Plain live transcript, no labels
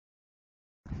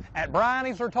At Bryan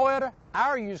Easler Toyota,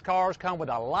 our used cars come with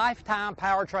a lifetime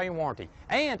powertrain warranty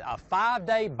and a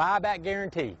 5-day buyback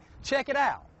guarantee. Check it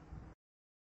out.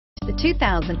 The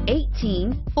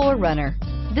 2018 4Runner.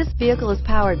 This vehicle is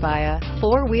powered by a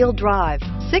 4-wheel drive,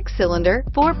 6-cylinder,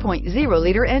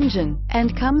 4.0-liter engine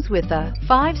and comes with a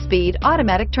 5-speed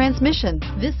automatic transmission.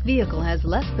 This vehicle has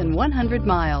less than 100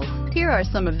 miles. Here are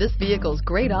some of this vehicle's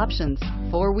great options: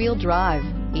 4-wheel drive,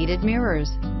 heated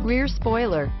mirrors, rear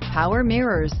spoiler, power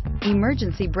mirrors,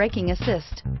 emergency braking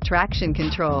assist, traction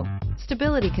control,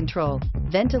 stability control,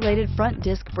 ventilated front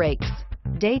disc brakes,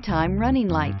 daytime running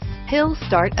lights, hill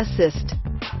start assist.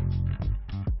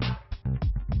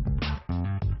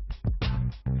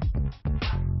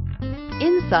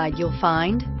 Inside you'll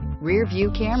find rear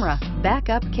view camera,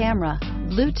 backup camera,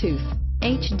 Bluetooth,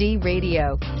 HD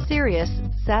radio, Sirius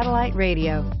satellite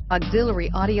radio,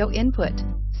 auxiliary audio input,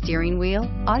 steering wheel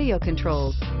audio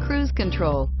controls, cruise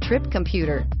control, trip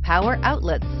computer, power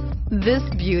outlets. This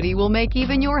beauty will make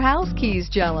even your house keys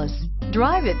jealous.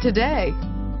 Drive it today.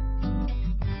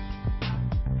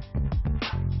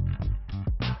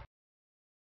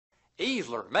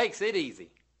 Easler makes it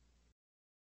easy.